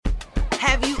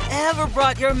Have you ever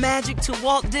brought your magic to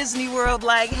Walt Disney World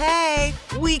like, hey,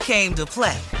 we came to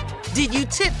play? Did you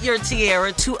tip your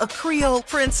tiara to a Creole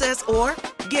princess or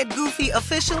get goofy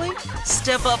officially?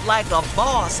 Step up like a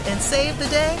boss and save the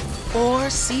day? Or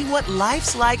see what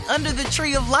life's like under the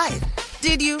tree of life?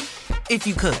 Did you? If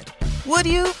you could. Would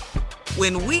you?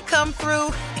 When we come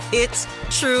through, it's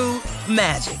true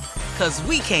magic. 'Cause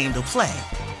we came to play.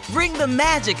 Bring the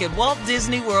magic at Walt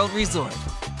Disney World Resort.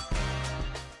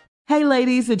 Hey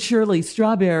ladies, it's Shirley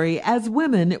Strawberry. As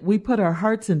women, we put our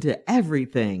hearts into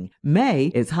everything.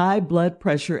 May is High Blood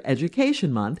Pressure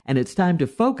Education Month, and it's time to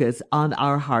focus on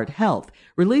our heart health.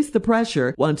 Release the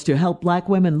Pressure wants to help Black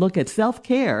women look at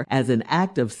self-care as an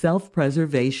act of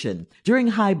self-preservation. During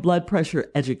High Blood Pressure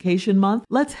Education Month,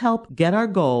 let's help get our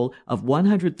goal of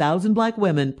 100,000 Black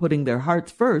women putting their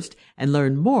hearts first and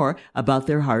learn more about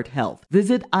their heart health.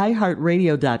 Visit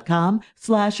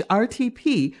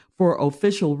iHeartRadio.com/RTP for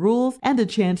official rules and a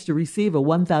chance to receive a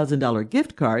 $1,000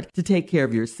 gift card to take care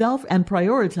of yourself and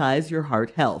prioritize your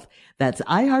heart health. That's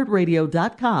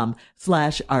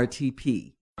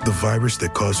iHeartRadio.com/RTP. The virus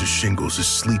that causes shingles is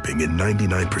sleeping in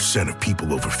 99% of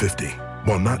people over 50.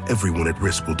 While not everyone at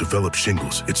risk will develop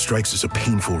shingles, it strikes as a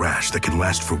painful rash that can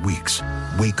last for weeks.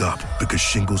 Wake up, because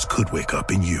shingles could wake up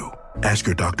in you. Ask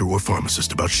your doctor or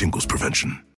pharmacist about shingles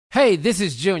prevention. Hey, this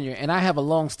is Junior, and I have a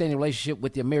long-standing relationship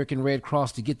with the American Red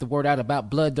Cross to get the word out about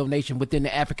blood donation within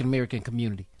the African-American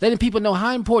community, letting people know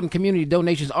how important community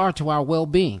donations are to our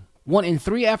well-being. 1 in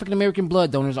 3 African-American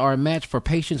blood donors are a match for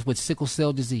patients with sickle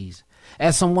cell disease.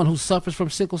 As someone who suffers from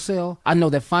sickle cell, I know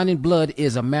that finding blood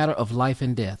is a matter of life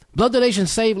and death. Blood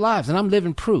donations save lives, and I'm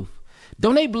living proof.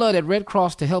 Donate blood at Red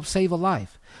Cross to help save a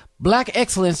life. Black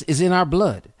excellence is in our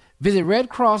blood. Visit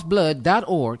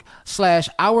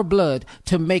redcrossblood.org/ourblood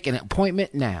to make an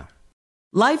appointment now.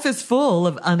 Life is full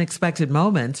of unexpected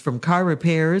moments, from car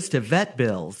repairs to vet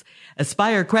bills.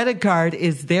 Aspire Credit Card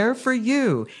is there for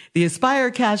you. The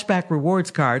Aspire Cashback Rewards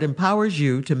Card empowers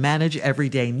you to manage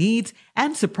everyday needs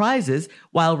and surprises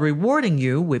while rewarding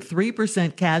you with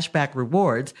 3% cashback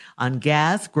rewards on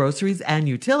gas, groceries, and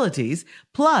utilities,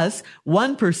 plus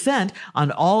 1%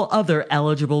 on all other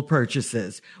eligible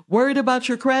purchases. Worried about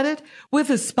your credit? With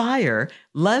Aspire,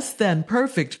 less than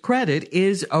perfect credit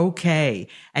is okay,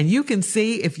 and you can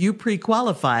see if you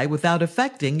pre-qualify without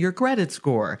affecting your credit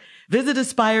score. Visit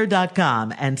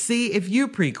Aspire.com and see if you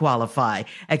pre-qualify.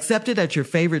 Accepted at your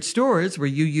favorite stores where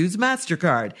you use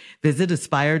MasterCard. Visit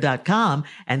Aspire.com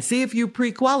and see if you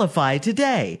pre-qualify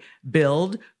today.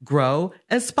 Build, grow,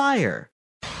 aspire.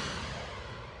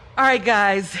 All right,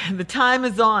 guys, the time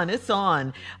is on. It's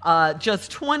on.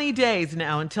 Just 20 days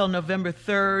now until November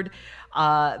 3rd.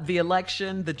 The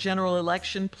election, the general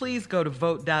election. Please go to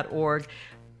vote.org.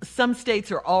 Some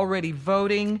states are already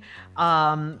voting,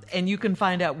 and you can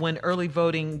find out when early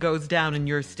voting goes down in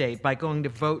your state by going to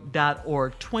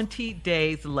vote.org. 20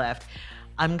 days left.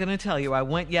 I'm going to tell you, I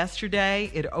went yesterday.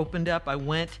 It opened up. I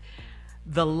went.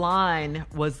 The line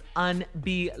was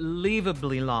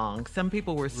unbelievably long. Some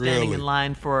people were standing in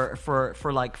line for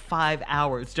like 5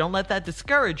 hours. Don't let that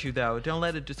discourage you, though. Don't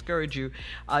let it discourage you.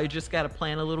 You just got to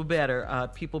plan a little better.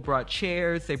 People brought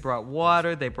chairs. They brought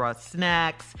water. They brought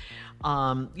snacks.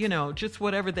 Just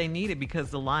whatever they needed,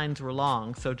 because the lines were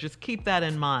long. So just keep that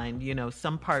in mind.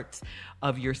 Some parts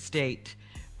of your state,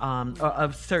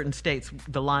 of certain states,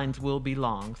 the lines will be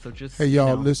long. So just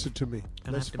listen to me.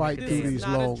 Let's fight through these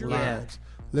long lines.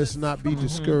 Let's not be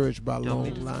discouraged by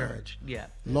long lines. Yeah,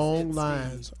 long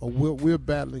lines. Or we're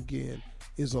battling again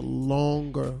is a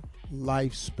longer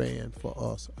lifespan for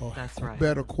us. A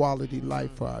better quality life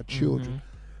for our children.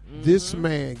 This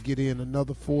man get in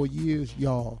another 4 years,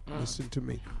 y'all. Listen to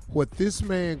me. What this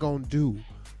man gonna do,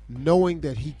 knowing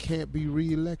that he can't be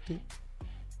reelected,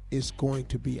 is going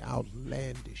to be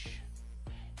outlandish.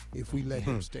 If we let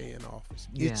him stay in office,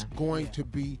 it's going to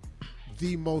be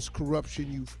the most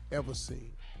corruption you've ever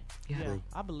seen. Yeah,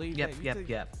 I believe that.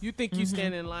 Yep. You think you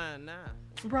stand in line now?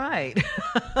 Right.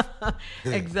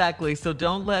 Exactly. So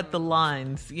don't let the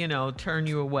lines, turn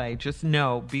you away. Just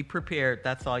know, be prepared.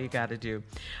 That's all you got to do.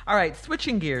 All right,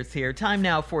 switching gears here. Time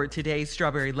now for today's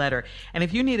Strawberry Letter. And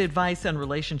if you need advice on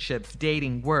relationships,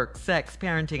 dating, work, sex,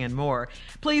 parenting, and more,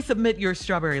 please submit your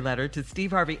Strawberry Letter to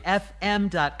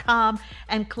steveharveyfm.com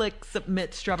and click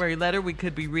Submit Strawberry Letter. We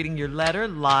could be reading your letter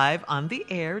live on the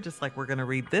air, just like we're going to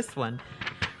read this one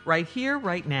right here,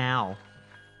 right now.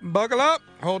 Buckle up.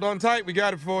 Hold on tight. We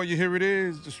got it for you. Here it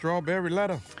is, the Strawberry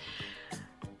Letter.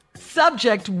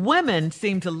 Subject: women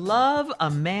seem to love a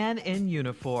man in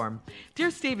uniform. Dear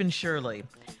Steve and Shirley,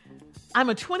 I'm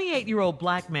a 28-year-old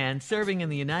black man serving in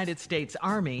the United States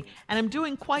Army, and I'm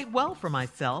doing quite well for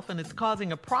myself, and it's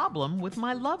causing a problem with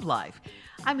my love life.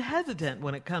 I'm hesitant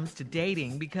when it comes to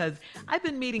dating because I've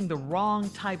been meeting the wrong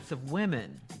types of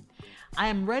women. I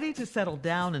am ready to settle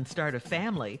down and start a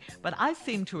family, but I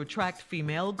seem to attract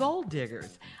female gold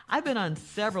diggers. I've been on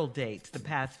several dates the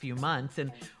past few months,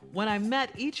 and when I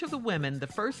met each of the women, the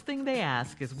first thing they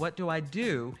ask is what do I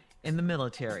do in the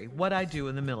military? What I do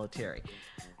in the military.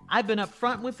 I've been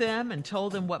upfront with them and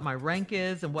told them what my rank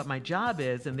is and what my job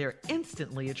is, and they're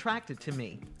instantly attracted to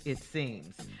me, it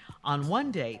seems. On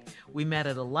one date, we met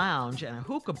at a lounge and a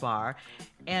hookah bar,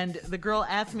 and the girl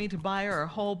asked me to buy her a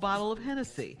whole bottle of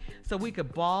Hennessy so we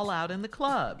could ball out in the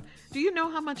club. Do you know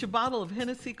how much a bottle of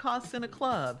Hennessy costs in a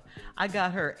club? I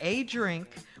got her a drink,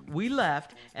 we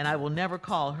left, and I will never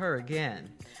call her again.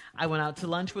 I went out to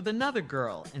lunch with another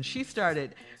girl, and she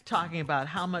started talking about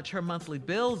how much her monthly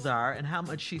bills are and how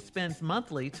much she spends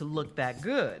monthly to look that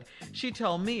good. She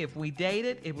told me if we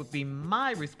dated, it would be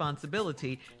my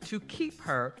responsibility to keep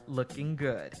her looking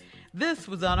good. This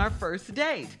was on our first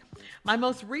date. My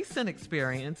most recent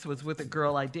experience was with a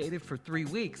girl I dated for 3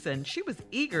 weeks, and she was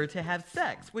eager to have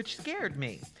sex, which scared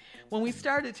me. When we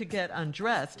started to get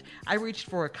undressed, I reached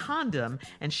for a condom,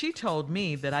 and she told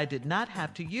me that I did not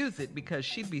have to use it because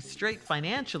she'd be straight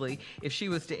financially if she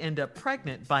was to end up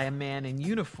pregnant by a man in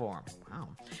uniform. Wow.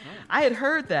 I had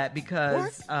heard that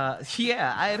because,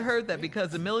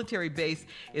 the military base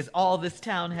is all this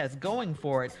town has going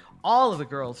for it. All of the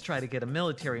girls try to get a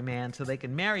military man so they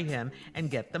can marry him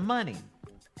and get the money.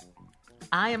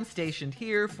 I am stationed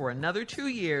here for another 2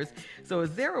 years, so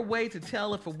is there a way to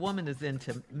tell if a woman is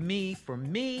into me for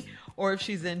me or if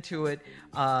she's into it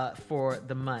for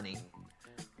the money?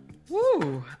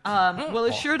 Woo. Well,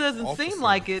 it sure doesn't seem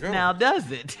like it now, does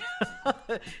it?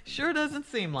 Sure doesn't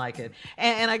seem like it.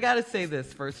 And I got to say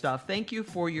this first off. Thank you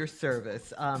for your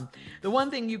service. The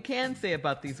one thing you can say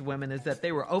about these women is that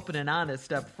they were open and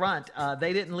honest up front.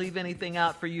 They didn't leave anything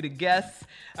out for you to guess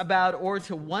about or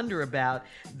to wonder about.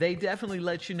 They definitely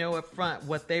let you know up front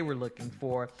what they were looking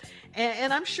for.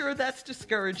 And I'm sure that's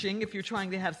discouraging if you're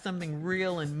trying to have something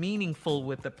real and meaningful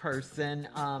with the person.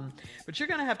 But you're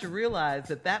going to have to realize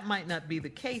that that might not be the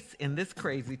case in this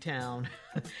crazy town.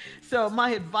 So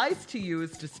my advice to you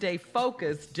is to stay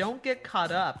focused. Don't get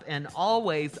caught up. And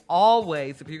always,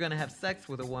 if you're going to have sex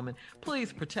with a woman,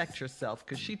 please protect yourself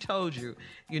because she told you,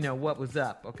 what was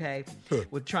up, okay?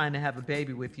 With trying to have a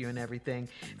baby with you and everything.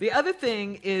 The other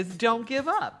thing is don't give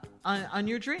up on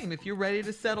your dream. If you're ready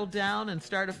to settle down and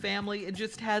start a family, it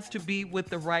just has to be with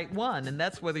the right one. And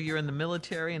that's whether you're in the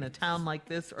military in a town like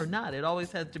this or not. It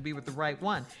always has to be with the right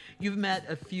one. You've met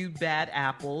a few bad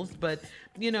apples, but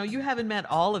you haven't met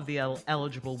all of the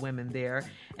eligible women there.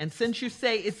 And since you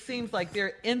say it seems like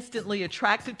they're instantly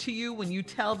attracted to you when you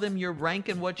tell them your rank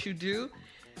and what you do,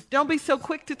 don't be so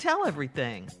quick to tell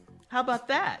everything. How about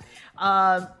that?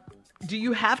 Do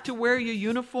you have to wear your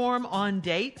uniform on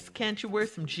dates? Can't you wear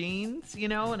some jeans,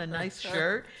 and a nice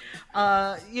shirt?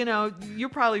 You're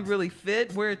probably really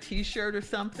fit. Wear a t-shirt or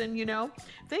something,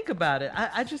 Think about it.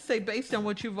 I just say based on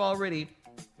what you've already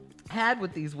had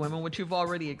with these women, what you've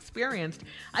already experienced,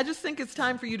 I just think it's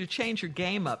time for you to change your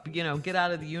game up, get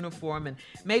out of the uniform, and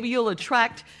maybe you'll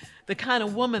attract the kind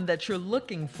of woman that you're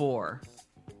looking for.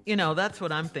 That's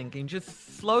what I'm thinking.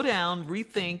 Just slow down,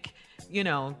 rethink,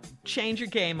 change your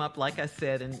game up, like I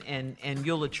said, and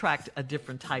you'll attract a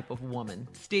different type of woman.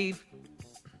 Steve?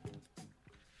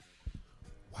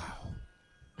 Wow.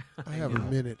 I have a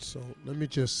minute, so let me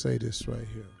just say this right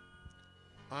here.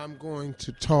 I'm going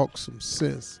to talk some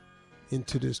sense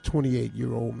into this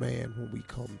 28-year-old man when we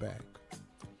come back.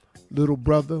 Little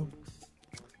brother,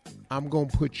 I'm going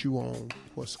to put you on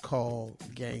what's called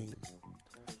game.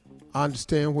 I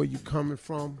understand where you're coming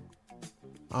from.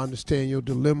 I understand your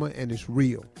dilemma, and it's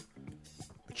real.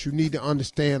 But you need to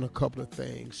understand a couple of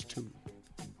things, too.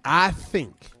 I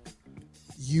think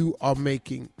you are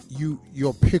making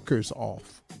your pickers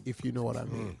off, if you know what I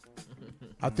mean.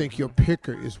 I think your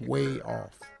picker is way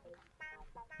off.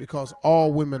 Because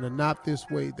all women are not this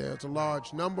way. There's a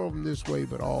large number of them this way,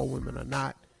 but all women are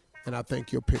not. And I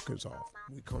think your picker's off.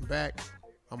 When we come back,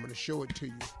 I'm going to show it to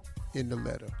you in the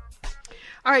letter.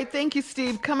 All right, thank you,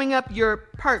 Steve. Coming up, your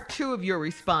part 2 of your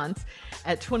response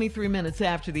at 23 minutes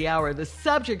after the hour. The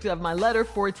subject of my letter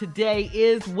for today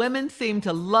is women seem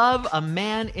to love a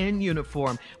man in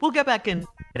uniform. We'll get back in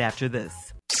after this.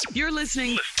 You're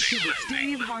listening to the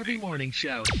Steve Harvey Morning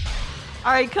Show.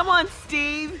 All right, come on,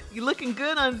 Steve. You're looking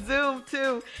good on Zoom,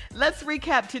 too. Let's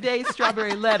recap today's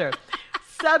Strawberry Letter.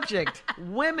 Subject,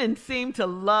 women seem to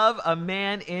love a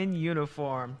man in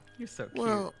uniform. You're so cute.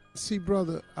 Well, See,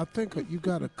 brother, I think you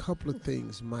got a couple of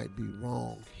things might be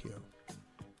wrong here.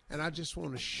 And I just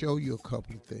want to show you a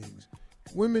couple of things.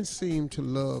 Women seem to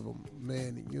love a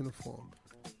man in uniform.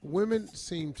 Women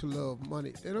seem to love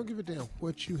money. They don't give a damn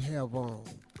what you have on.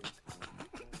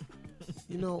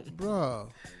 You know, bruh,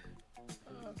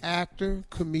 actor,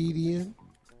 comedian,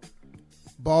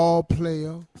 ball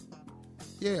player,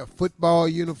 yeah, football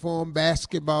uniform,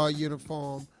 basketball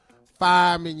uniform,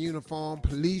 fireman uniform,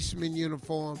 policeman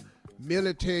uniform,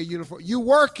 military uniform. You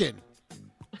working.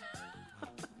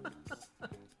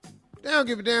 They don't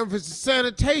give a damn if it's a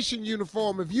sanitation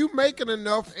uniform. If you making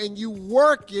enough and you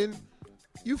working,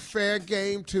 you fair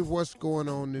game to what's going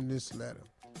on in this letter.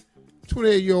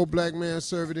 28-year-old black man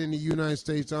serving in the United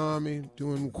States Army,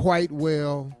 doing quite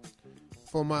well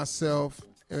for myself,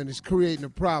 and it's creating a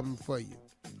problem for you.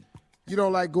 You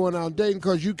don't like going out dating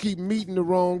because you keep meeting the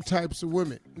wrong types of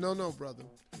women. No, brother.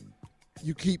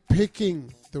 You keep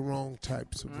picking the wrong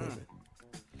types of women.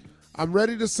 I'm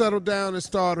ready to settle down and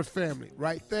start a family.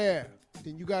 Right there.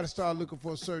 Then you got to start looking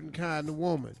for a certain kind of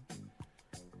woman.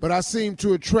 But I seem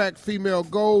to attract female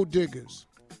gold diggers.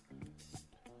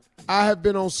 I have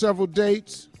been on several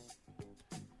dates,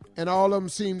 and all of them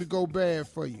seem to go bad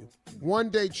for you. One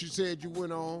date you said you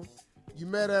went on, you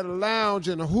met at a lounge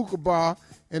in a hookah bar,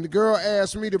 and the girl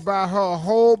asked me to buy her a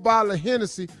whole bottle of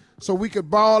Hennessy so we could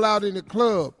ball out in the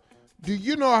club. Do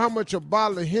you know how much a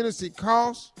bottle of Hennessy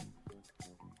costs?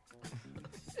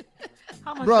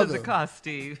 How much does it cost,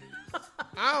 Steve?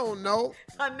 I don't know.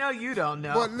 I know you don't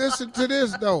know. But listen to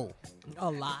this, though.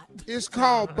 A lot. It's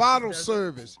called bottle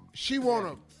service. She want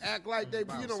to act like they,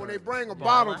 when they bring a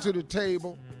bottle to the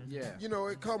table,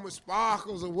 it come with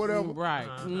sparkles or whatever. Right.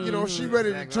 She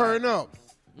ready to turn up.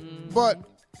 But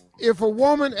if a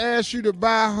woman asks you to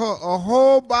buy her a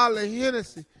whole bottle of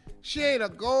Hennessy, she ain't a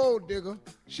gold digger.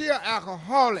 She an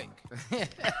alcoholic. There's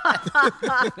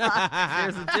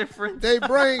a difference. They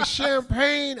bring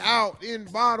champagne out in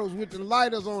bottles with the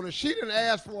lighters on it. She didn't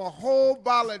ask for a whole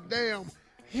bottle of damn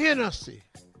Hennessy.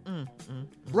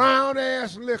 Brown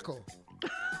ass liquor.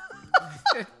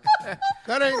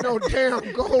 That ain't no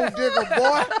damn gold digger,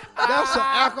 boy. That's an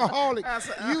alcoholic.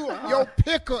 Your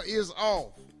picker is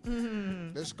off.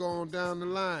 Let's go on down the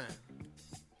line.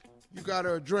 You got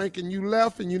her a drink and you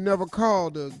left and you never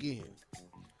called her again.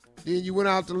 Then you went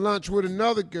out to lunch with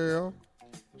another girl.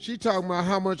 She talking about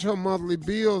how much her monthly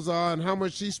bills are and how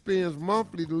much she spends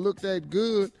monthly to look that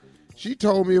good. She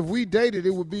told me if we dated,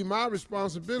 it would be my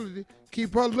responsibility to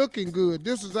keep her looking good.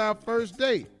 This is our first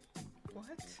date. What?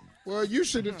 Well, you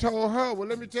should have told her, well,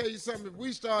 let me tell you something. If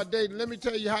we start dating, let me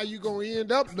tell you how you going to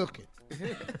end up looking.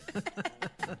 Because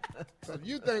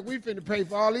you think we finna pay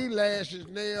for all these lashes,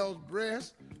 nails,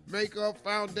 breasts, makeup,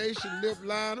 foundation, lip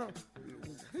liner,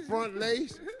 front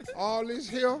lace, all this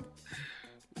here,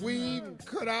 weave,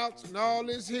 cutouts, and all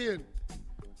this here.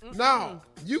 Now,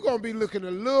 you going to be looking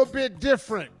a little bit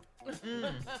different.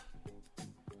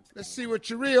 Let's see what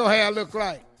your real hair look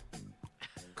like.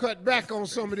 Cut back on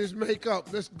some of this makeup.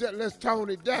 Let's tone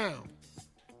it down.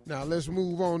 Now, let's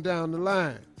move on down the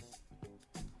line.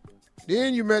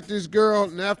 Then you met this girl,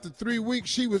 and after 3 weeks,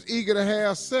 she was eager to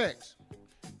have sex,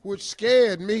 which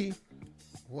scared me.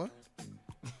 What?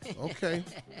 Okay.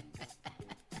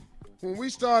 When we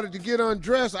started to get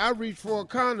undressed, I reached for a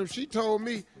condom. She told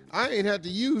me I ain't had to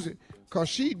use it because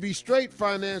she'd be straight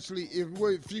financially if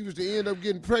she was to end up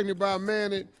getting pregnant by a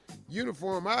man in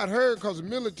uniform. I'd heard because of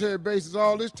military bases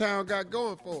all this town got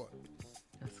going for it.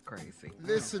 That's crazy.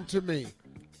 Listen to me.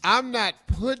 I'm not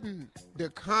putting the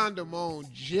condom on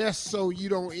just so you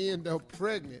don't end up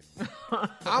pregnant.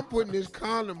 I'm putting this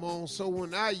condom on so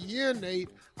when I urinate,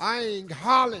 I ain't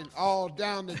hollering all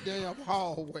down the damn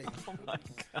hallway. Oh, my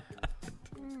God.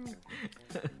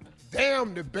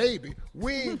 Damn the baby.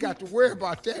 We ain't got to worry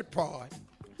about that part.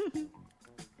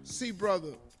 See,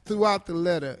 brother, throughout the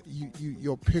letter,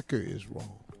 your picker is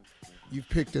wrong. You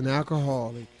picked an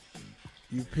alcoholic.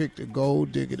 You picked a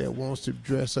gold digger that wants to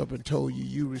dress up and told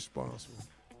you responsible.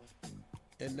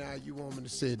 And now you want me to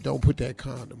say, don't put that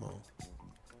condom on.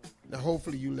 Now,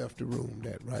 hopefully you left the room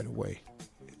that right away.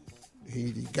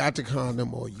 You got the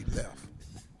condom or you left.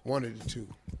 One of the two.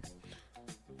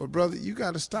 But, brother, you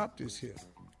got to stop this here.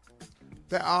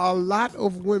 There are a lot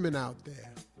of women out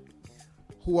there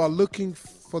who are looking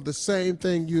for the same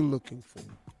thing you're looking for.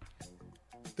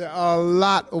 There are a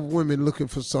lot of women looking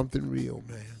for something real,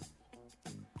 man.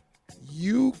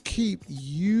 You keep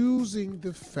using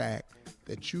the fact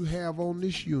that you have on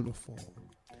this uniform.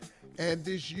 And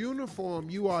this uniform,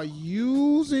 you are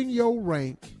using your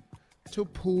rank to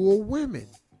pull women.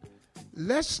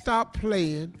 Let's stop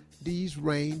playing these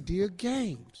reindeer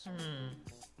games.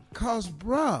 Because,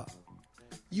 bruh,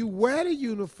 you wear the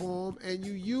uniform and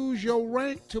you use your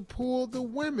rank to pull the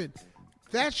women.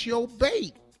 That's your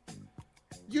bait.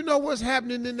 You know what's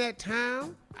happening in that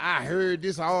town? I heard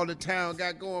this all the town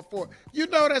got going for it. You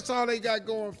know that's all they got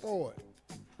going for it.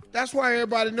 That's why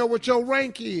everybody know what your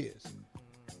rank is.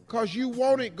 Because you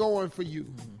want it going for you.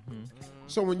 Mm-hmm.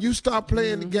 So when you stop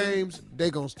playing the games, they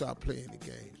going to stop playing the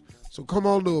games. So come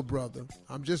on, little brother.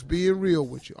 I'm just being real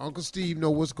with you. Uncle Steve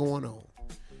know what's going on.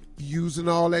 Using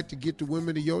all that to get the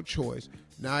women of your choice.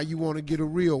 Now you want to get a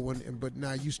real one, but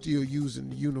now you still using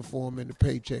the uniform and the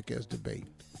paycheck as the bait.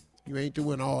 You ain't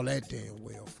doing all that damn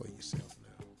well for yourself now.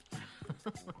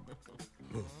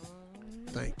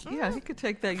 Thank you. Yeah, he could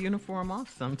take that uniform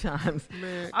off sometimes.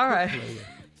 Man, all right.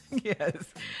 Yes.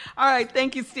 All right.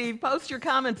 Thank you, Steve. Post your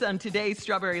comments on today's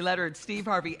Strawberry Letter at Steve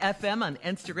Harvey FM on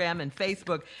Instagram and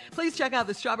Facebook. Please check out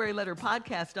the Strawberry Letter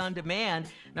podcast on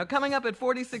demand. Now, coming up at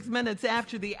 46 minutes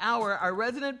after the hour, our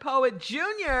resident poet,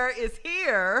 Junior, is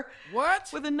here. What?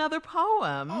 With another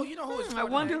poem. Oh, you know who it's for. I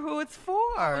wonder who it's for.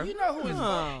 Oh, you know who it's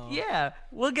for. Yeah.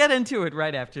 We'll get into it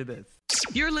right after this.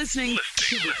 You're listening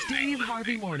to the Steve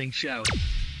Harvey Morning Show.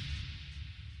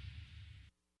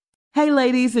 Hey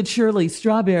ladies, it's Shirley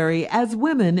Strawberry. As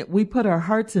women, we put our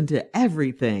hearts into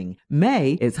everything.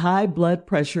 May is High Blood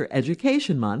Pressure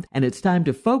Education Month, and it's time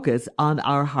to focus on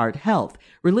our heart health.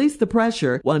 Release the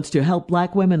Pressure wants to help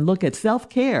Black women look at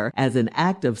self-care as an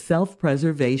act of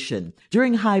self-preservation.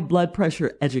 During High Blood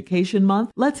Pressure Education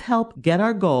Month, let's help get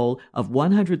our goal of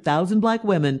 100,000 Black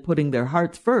women putting their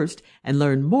hearts first and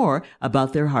learn more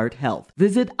about their heart health.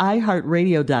 Visit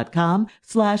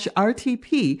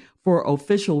iHeartRadio.com/RTP for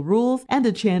official rules and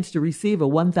a chance to receive a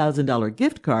 $1,000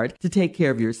 gift card to take care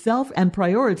of yourself and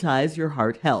prioritize your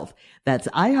heart health. That's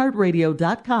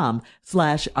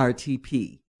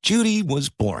iHeartRadio.com/RTP. Judy was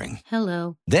boring.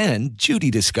 Hello. Then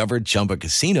Judy discovered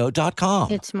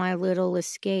ChumbaCasino.com. It's my little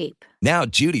escape. Now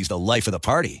Judy's the life of the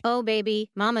party. Oh,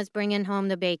 baby, mama's bringing home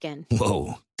the bacon.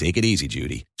 Whoa, take it easy,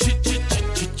 Judy.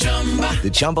 The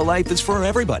Chumba life is for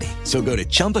everybody. So go to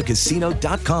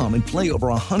ChumbaCasino.com and play over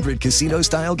 100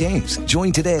 casino-style games.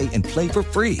 Join today and play for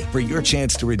free for your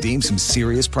chance to redeem some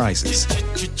serious prizes.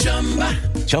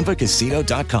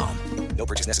 ChumbaCasino.com. No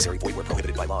purchase necessary. Void where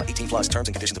prohibited by law. 18+ terms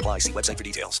and conditions apply. See website for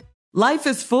details. Life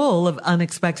is full of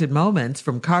unexpected moments,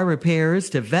 from car repairs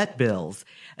to vet bills.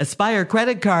 Aspire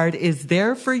Credit Card is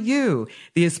there for you.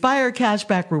 The Aspire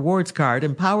Cashback Rewards Card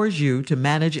empowers you to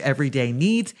manage everyday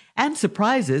needs and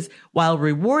surprises while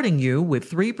rewarding you with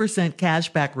 3%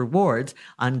 cashback rewards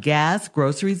on gas,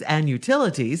 groceries, and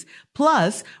utilities,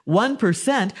 plus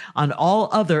 1% on all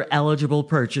other eligible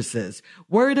purchases.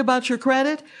 Worried about your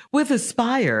credit? With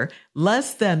Aspire,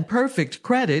 less than perfect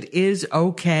credit is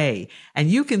okay,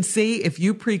 and you can see if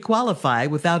you pre-qualify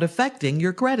without affecting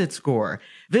your credit score.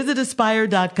 Visit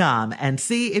Aspire.com and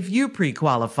see if you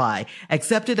pre-qualify.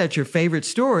 Accepted at your favorite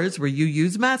stores where you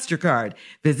use MasterCard.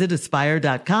 Visit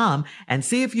Aspire.com and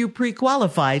see if you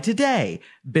pre-qualify today.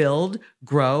 Build,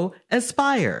 grow,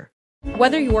 Aspire.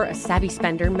 Whether you're a savvy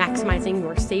spender maximizing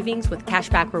your savings with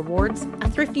cashback rewards,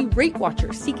 a thrifty rate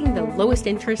watcher seeking the lowest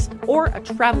interest, or a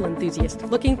travel enthusiast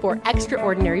looking for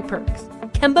extraordinary perks,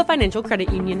 Kemba Financial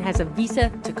Credit Union has a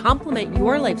visa to complement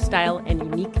your lifestyle and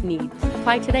unique needs.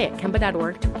 Apply today at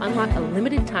Kemba.org to unlock a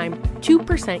limited time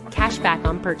 2% cash back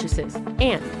on purchases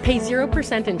and pay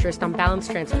 0% interest on balance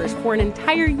transfers for an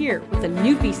entire year with a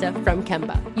new visa from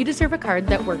Kemba. You deserve a card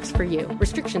that works for you.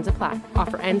 Restrictions apply.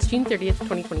 Offer ends June 30th,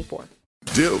 2024.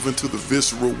 Delve into the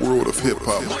visceral world of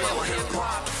hip-hop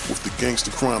with the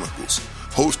Gangsta Chronicles,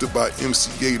 hosted by MC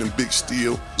Gate and Big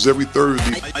Steel. Every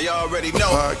Thursday, a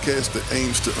podcast that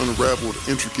aims to unravel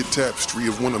the intricate tapestry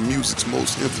of one of music's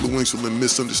most influential and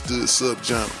misunderstood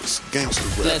subgenres,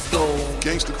 gangsta rap. Let's go.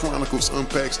 Gangsta Chronicles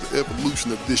unpacks the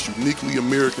evolution of this uniquely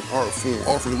American art form,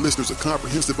 offering listeners a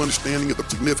comprehensive understanding of the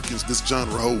significance this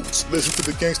genre holds. Listen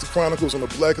to the Gangsta Chronicles on the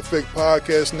Black Effect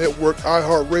Podcast Network,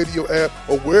 iHeartRadio app,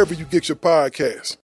 or wherever you get your podcasts.